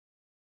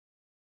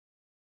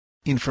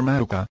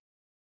Informatica.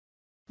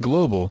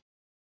 Global.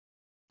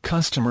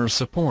 Customer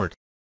support.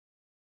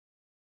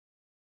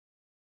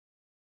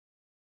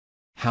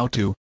 How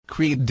to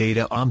create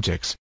data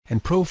objects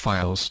and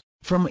profiles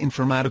from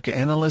Informatica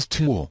Analyst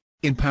tool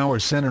in Power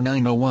Center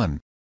 901.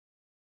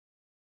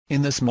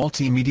 In this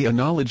multimedia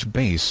knowledge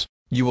base,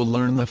 you will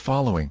learn the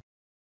following: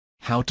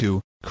 how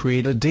to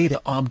create a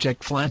data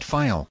object flat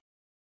file,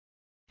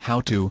 how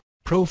to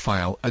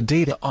profile a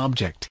data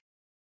object,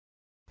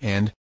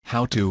 and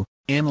how to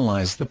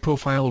analyze the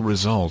profile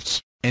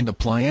results and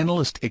apply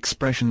analyst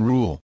expression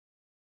rule.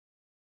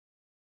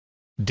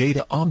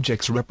 Data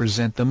objects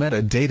represent the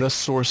metadata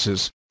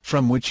sources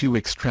from which you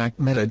extract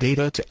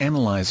metadata to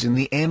analyze in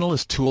the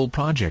Analyst tool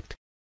project.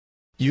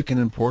 You can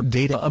import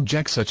data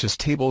objects such as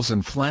tables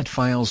and flat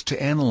files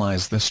to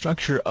analyze the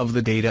structure of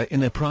the data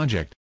in a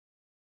project.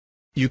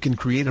 You can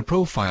create a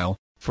profile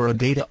for a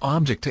data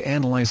object to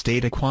analyze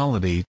data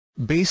quality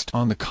based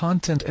on the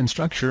content and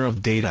structure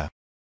of data.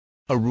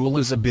 A rule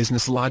is a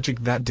business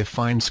logic that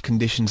defines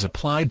conditions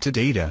applied to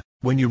data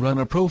when you run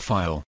a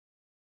profile.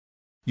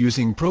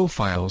 Using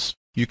profiles,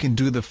 you can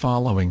do the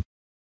following.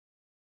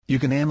 You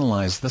can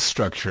analyze the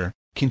structure,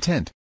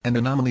 content, and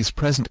anomalies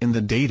present in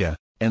the data,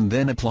 and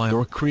then apply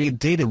or create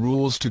data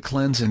rules to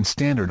cleanse and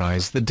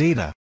standardize the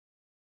data.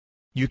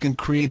 You can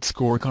create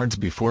scorecards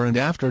before and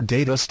after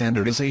data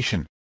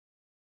standardization.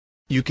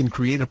 You can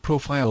create a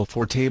profile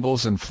for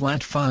tables and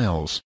flat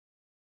files.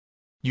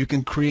 You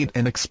can create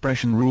an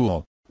expression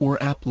rule, or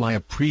apply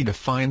a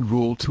predefined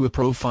rule to a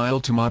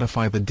profile to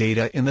modify the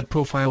data in the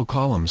profile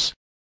columns.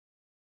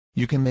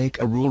 You can make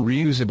a rule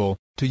reusable,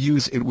 to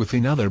use it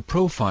within other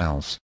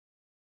profiles.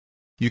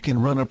 You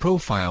can run a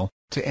profile,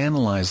 to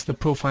analyze the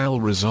profile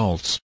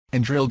results,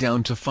 and drill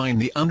down to find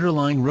the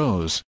underlying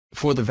rows,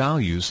 for the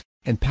values,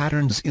 and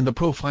patterns in the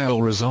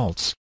profile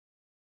results.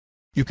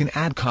 You can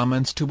add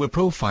comments to a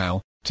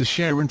profile, to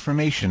share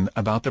information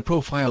about the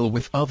profile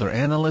with other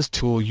Analyst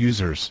tool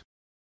users.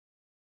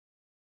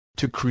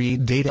 To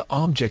create data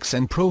objects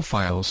and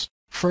profiles,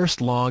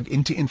 first log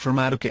into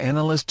Informatica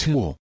Analyst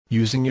tool,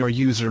 using your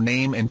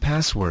username and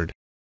password.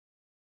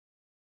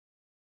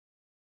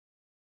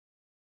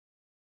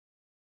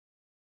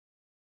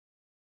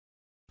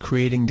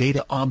 Creating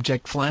data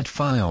object flat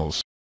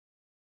files.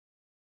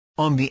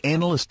 On the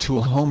Analyst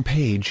tool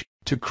homepage,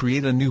 to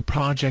create a new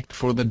project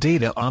for the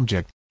data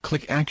object,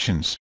 click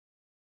Actions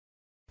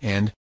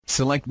and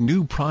select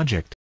New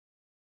Project.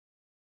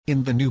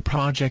 In the New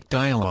Project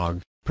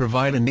dialog,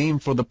 provide a name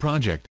for the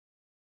project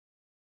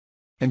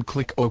and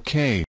click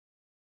OK.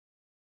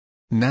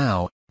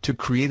 Now, to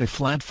create a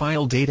flat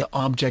file data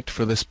object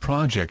for this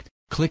project,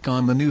 click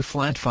on the new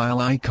flat file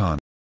icon.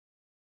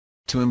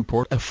 To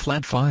import a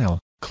flat file,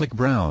 click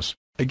Browse,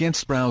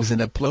 against Browse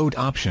and Upload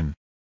option.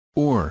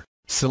 Or,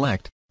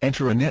 select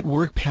Enter a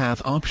Network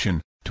Path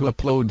option, to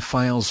upload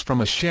files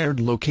from a shared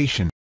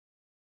location.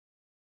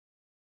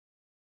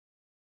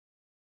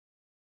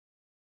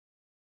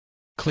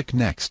 Click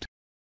Next.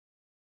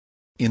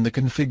 In the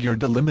Configure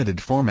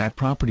Delimited Format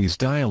Properties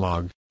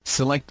dialog,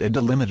 select a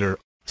delimiter,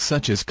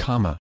 such as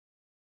comma.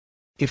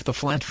 If the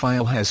flat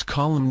file has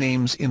column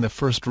names in the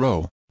first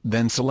row,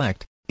 then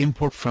select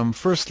Import from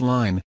first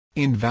line,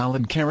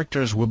 invalid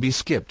characters will be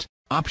skipped,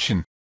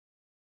 option.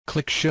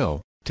 Click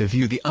Show, to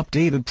view the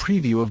updated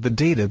preview of the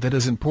data that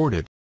is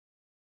imported.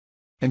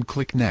 And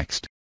click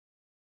Next.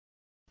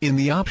 In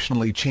the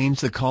Optionally change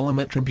the column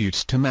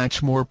attributes to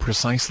match more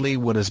precisely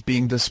what is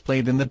being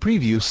displayed in the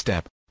preview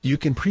step, you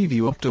can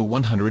preview up to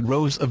 100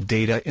 rows of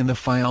data in the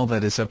file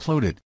that is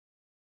uploaded.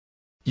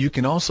 You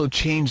can also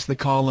change the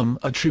column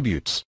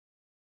attributes.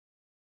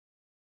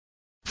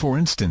 For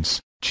instance,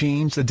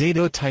 change the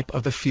data type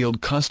of the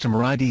field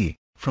customer ID,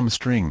 from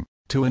string,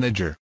 to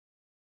integer.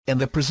 And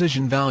the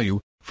precision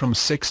value, from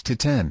 6 to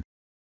 10.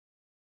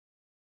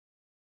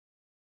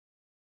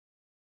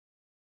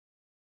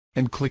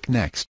 And click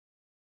Next.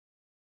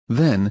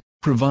 Then,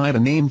 provide a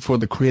name for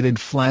the created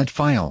flat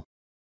file.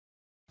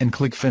 And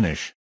click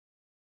Finish.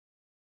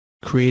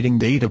 Creating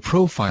data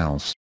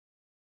profiles.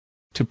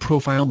 To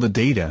profile the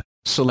data,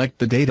 select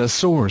the data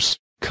source,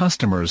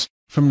 customers,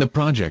 from the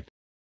project.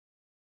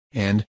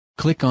 And,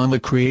 click on the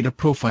Create a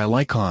Profile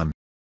icon.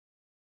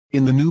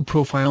 In the New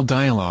Profile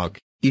dialog,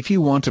 if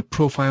you want to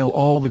profile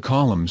all the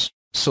columns,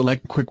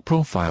 select Quick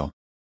Profile.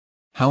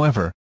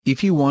 However,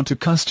 if you want to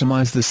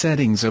customize the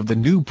settings of the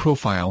new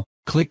profile,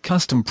 click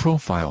Custom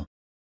Profile.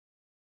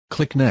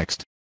 Click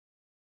Next.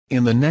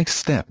 In the next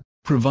step,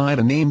 provide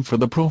a name for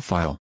the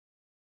profile.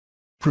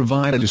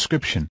 Provide a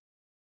description.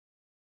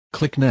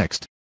 Click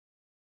Next.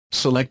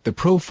 Select the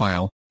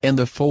profile, and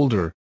the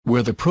folder,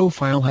 where the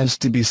profile has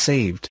to be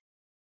saved.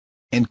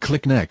 And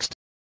click Next.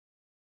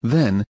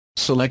 Then,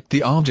 select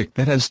the object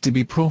that has to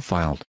be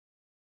profiled.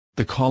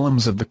 The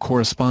columns of the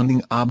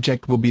corresponding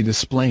object will be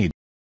displayed.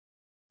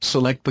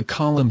 Select the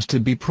columns to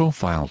be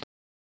profiled.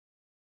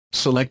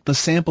 Select the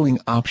sampling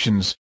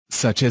options,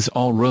 such as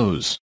all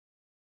rows.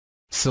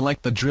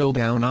 Select the drill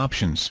down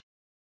options.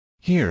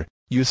 Here,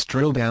 use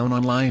drill down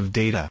on live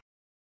data.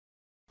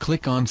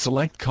 Click on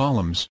Select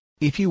Columns,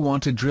 if you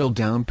want to drill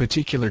down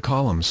particular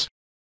columns.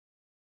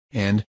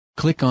 And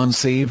click on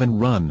Save and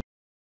Run.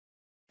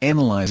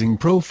 Analyzing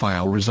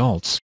profile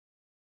results.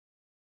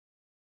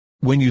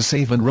 When you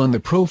save and run the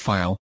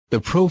profile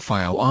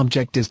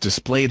object is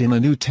displayed in a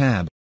new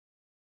tab.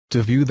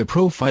 To view the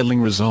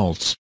profiling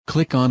results,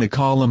 click on a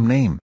column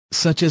name,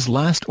 such as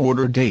last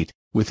order date,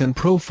 within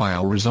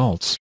profile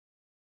results.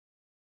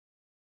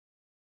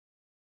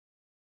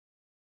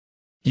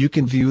 You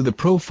can view the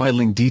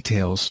profiling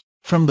details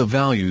from the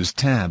Values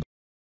tab,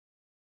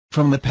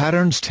 from the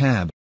Patterns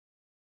tab,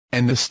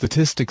 and the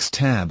Statistics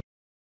tab.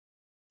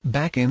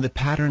 Back in the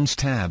Patterns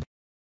tab.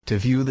 To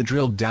view the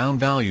drilled down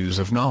values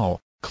of null,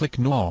 click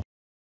Null.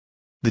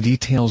 The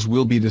details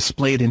will be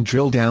displayed in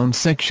Drill Down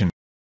section.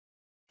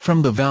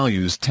 From the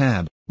Values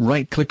tab,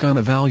 right-click on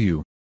a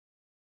value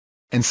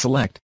and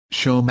select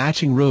Show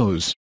Matching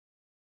Rows.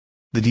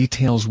 The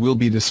details will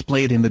be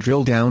displayed in the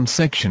Drill Down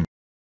section.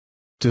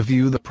 To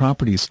view the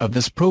properties of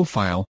this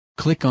profile,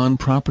 click on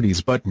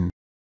Properties button.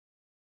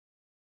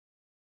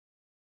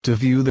 To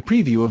view the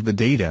preview of the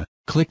data,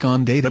 click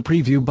on Data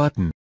Preview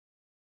button.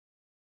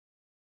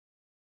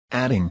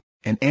 Adding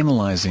and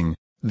analyzing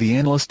the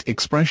analyst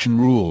expression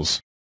rules.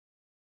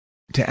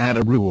 To add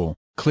a rule,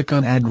 click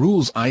on Add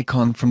Rules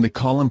icon from the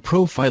Column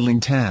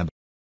Profiling tab.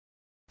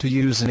 To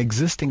use an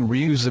existing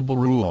reusable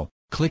rule,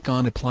 click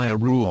on Apply a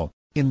Rule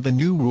in the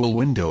New Rule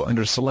window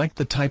under Select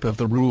the type of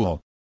the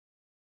rule.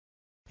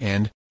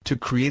 And, to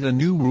create a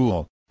new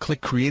rule,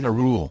 click Create a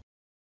Rule.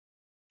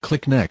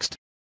 Click Next.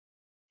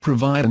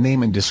 Provide a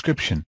name and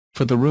description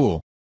for the rule.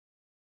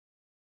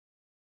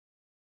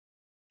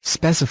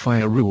 Specify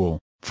a rule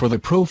for the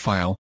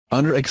profile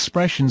under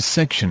Expressions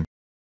section.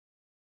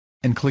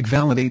 And click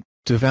Validate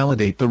to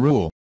validate the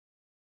rule.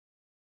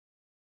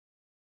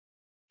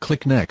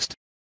 Click Next.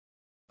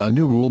 A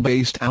new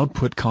rule-based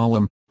output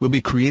column will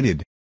be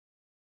created.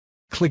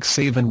 Click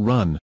Save and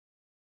Run.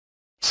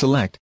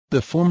 Select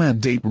the Format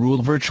Date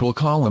Rule virtual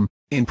column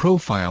in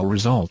Profile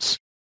Results.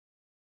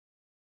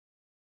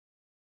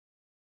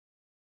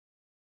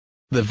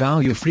 The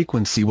value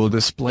frequency will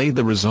display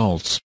the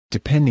results,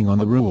 depending on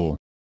the rule.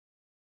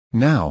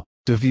 Now,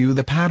 to view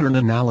the pattern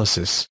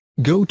analysis,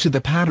 go to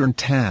the Pattern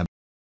tab.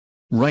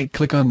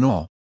 Right-click on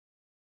Null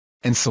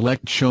and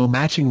select Show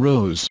Matching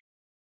Rows.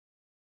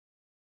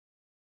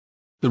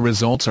 The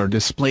results are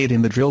displayed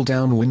in the Drill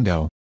Down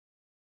window.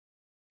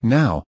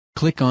 Now,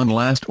 click on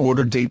Last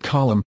Order Date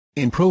column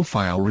in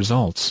Profile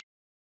Results.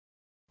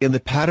 In the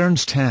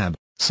Patterns tab,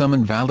 some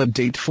invalid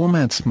date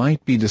formats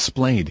might be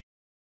displayed.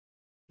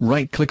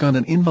 Right-click on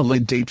an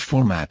invalid date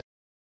format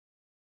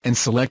and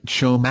select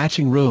Show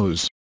Matching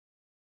Rows.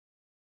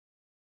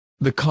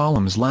 The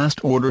columns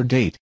Last Order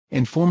Date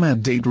and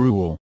Format Date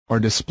rule are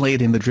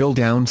displayed in the Drill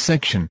Down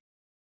section.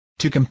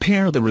 To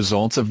compare the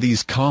results of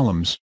these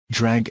columns,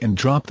 drag and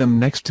drop them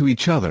next to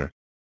each other.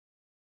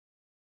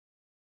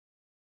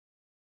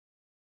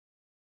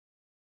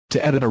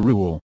 To edit a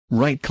rule,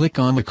 right-click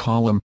on the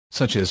column,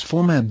 such as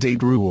Format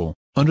Date Rule,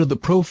 under the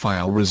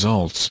Profile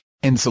Results,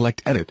 and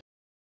select Edit.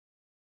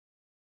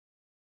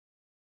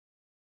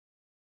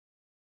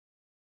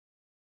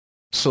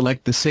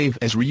 Select the Save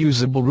as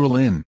Reusable Rule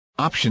in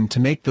option to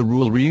make the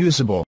rule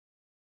reusable.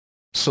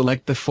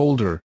 Select the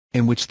folder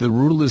in which the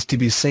rule is to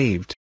be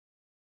saved,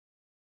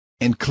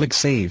 and click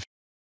Save.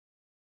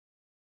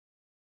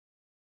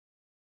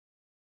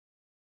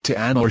 To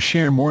add or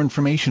share more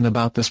information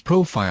about this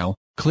profile,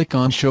 click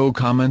on Show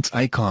Comments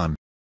icon.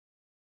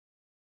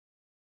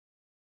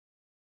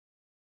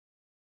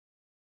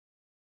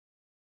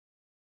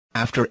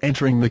 After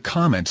entering the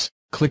comments,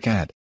 click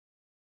Add.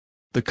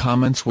 The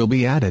comments will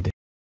be added.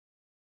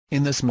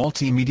 In this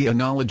Multimedia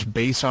Knowledge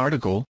Base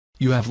article,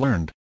 you have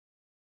learned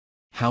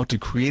how to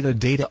create a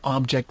data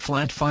object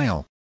flat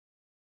file,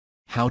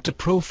 how to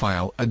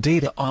profile a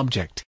data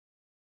object,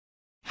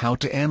 how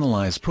to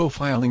analyze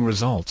profiling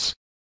results,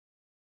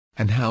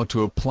 and how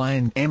to apply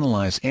and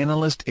analyze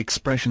analyst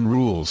expression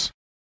rules.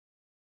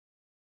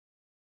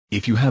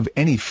 If you have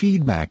any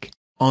feedback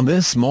on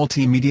this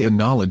Multimedia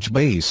Knowledge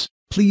Base,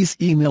 please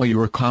email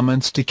your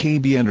comments to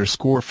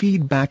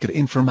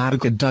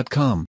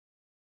kb_feedback@informatica.com.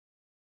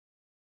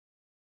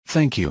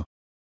 Thank you.